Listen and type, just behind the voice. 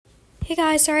Hey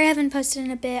guys, sorry I haven't posted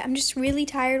in a bit. I'm just really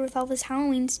tired with all this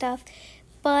Halloween stuff.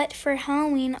 But for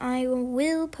Halloween, I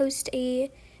will post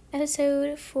a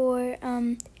episode for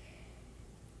what's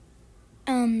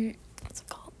it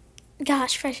called?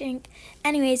 Gosh, Fresh Ink.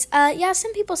 Anyways,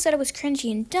 some people said it was cringy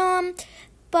and dumb,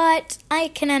 but I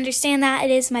can understand that.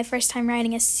 It is my first time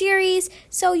writing a series,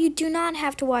 so you do not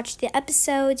have to watch the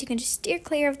episodes. You can just steer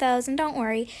clear of those, and don't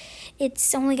worry.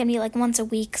 It's only going to be like once a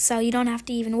week, so you don't have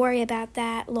to even worry about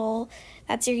that, lol.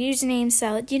 That's your username,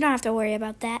 so you don't have to worry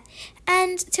about that.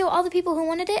 And to all the people who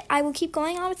wanted it, I will keep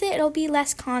going on with it. It'll be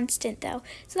less constant, though.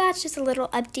 So that's just a little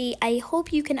update. I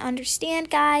hope you can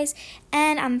understand, guys.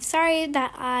 And I'm sorry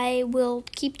that I will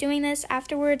keep doing this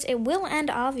afterwards. It will end,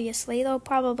 obviously. There'll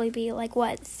probably be,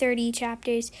 30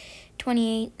 chapters,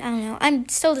 28. I don't know. I'm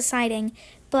still deciding.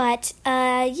 But,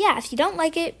 if you don't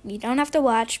like it, you don't have to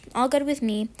watch. All good with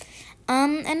me.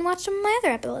 And watch some of my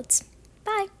other episodes.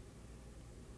 Bye.